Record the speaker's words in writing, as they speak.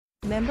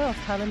Member of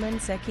Parliament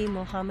Zaqy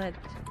Mohamad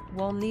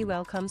warmly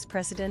welcomes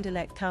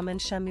President-elect Tharman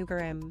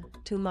Shanmugaratnam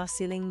to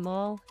Marsiling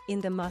Mall in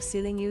the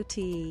Marsiling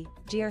UTE,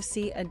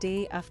 GRC a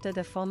day after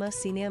the former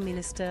senior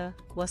minister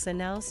was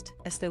announced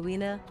as the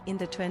winner in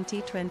the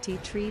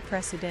 2023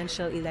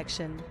 presidential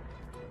election.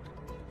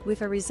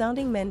 With a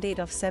resounding mandate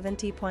of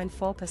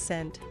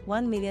 70.4%,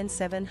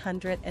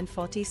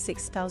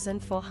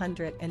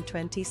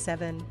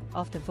 1,746,427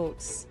 of the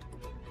votes.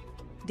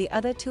 The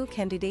other two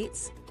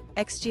candidates,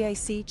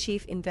 ex-GIC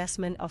Chief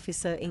Investment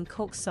Officer in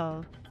Coke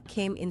Sol,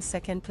 came in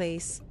second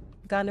place,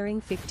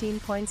 garnering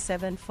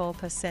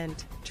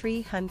 15.74%,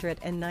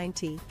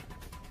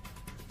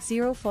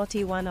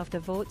 390,041 of the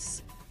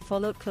votes,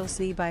 followed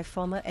closely by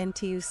former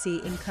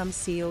NTUC Income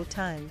CEO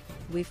Tan,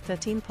 with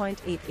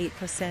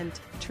 13.88%,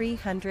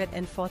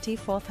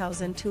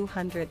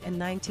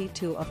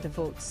 344,292 of the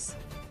votes.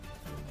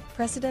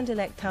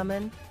 President-elect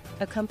Tharman,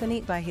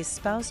 accompanied by his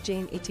spouse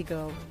Jane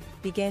Itigo,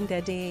 began their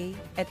day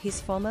at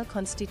his former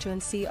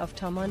constituency of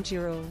Tharman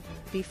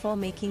before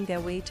making their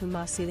way to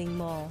Marsiling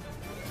Mall,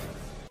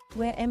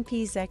 where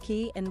MP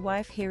Zaqy and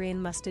wife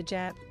Hirin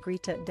Mustajab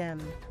greeted them.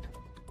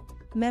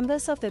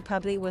 Members of the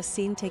public were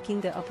seen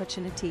taking the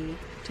opportunity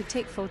to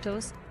take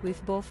photos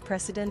with both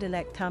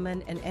President-elect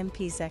Tharman and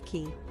MP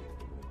Zaqy.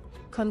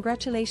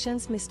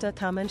 Congratulations Mr.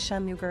 Tharman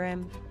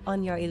Shanmugaratnam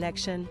on your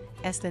election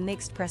as the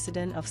next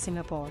President of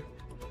Singapore.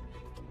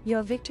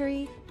 Your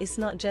victory is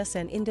not just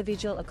an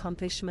individual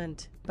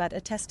accomplishment, but a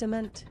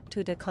testament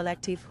to the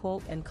collective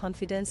hope and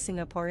confidence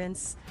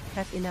Singaporeans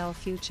have in our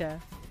future.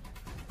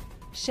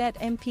 Shared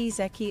MP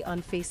Zaqy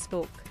on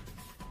Facebook.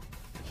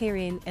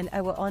 Hirin and I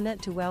were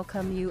honored to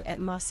welcome you at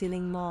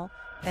Marsiling Mall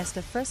as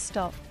the first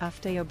stop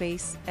after your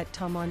base at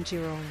Tharman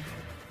Jurong.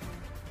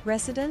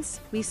 Residents,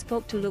 we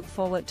spoke to look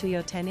forward to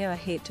your tenure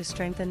ahead to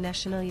strengthen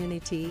national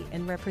unity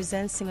and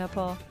represent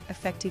Singapore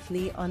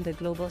effectively on the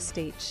global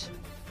stage,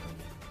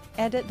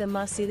 added the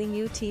Marsiling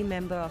UT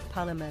Member of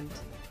Parliament.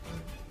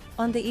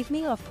 On the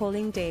evening of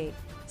polling day,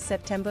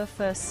 September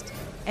 1st,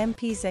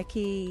 MP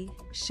Zaqy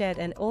shared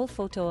an old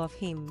photo of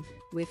him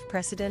with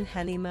President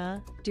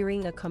Halimah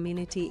during a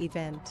community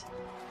event.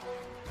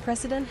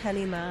 President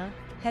Halimah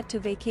had to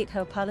vacate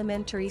her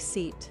parliamentary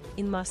seat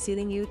in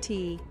Marsiling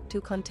UT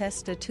to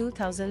contest the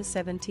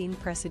 2017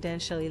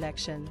 presidential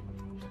election.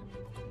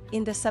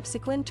 In the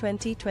subsequent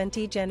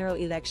 2020 general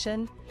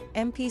election,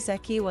 MP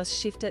Zaqy was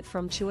shifted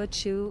from Chua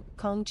Chu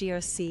Kong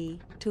GRC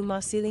to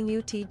Marsiling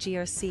UT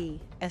GRC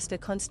as the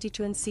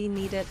constituency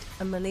needed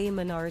a Malay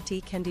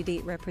minority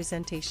candidate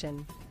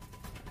representation.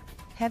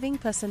 Having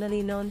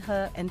personally known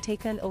her and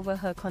taken over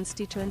her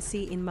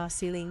constituency in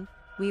Marsiling,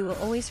 we will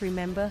always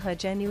remember her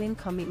genuine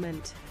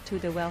commitment to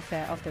the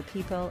welfare of the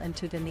people and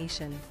to the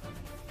nation.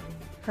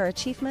 Her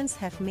achievements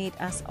have made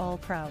us all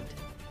proud,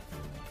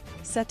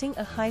 setting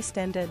a high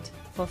standard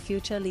for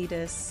future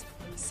leaders,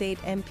 said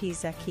MP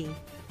Zaqy.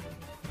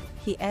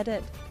 He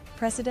added,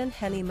 President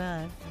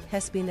Halimah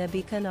has been a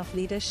beacon of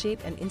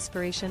leadership and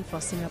inspiration for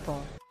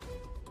Singapore.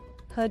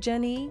 Her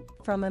journey,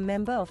 from a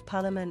Member of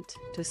Parliament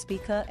to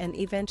Speaker and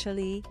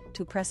eventually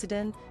to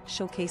President,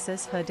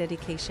 showcases her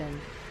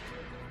dedication,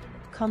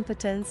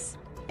 competence,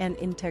 and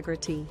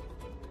integrity.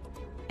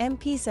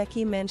 MP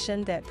Zaqy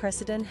mentioned that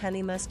President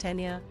Halimah's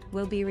tenure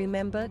will be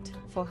remembered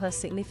for her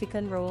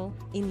significant role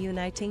in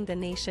uniting the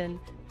nation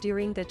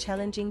during the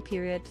challenging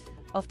period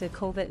of the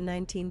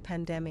COVID-19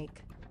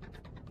 pandemic.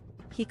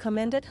 He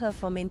commended her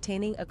for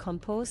maintaining a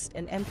composed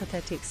and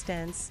empathetic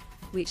stance,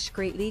 which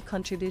greatly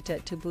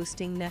contributed to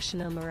boosting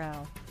national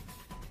morale.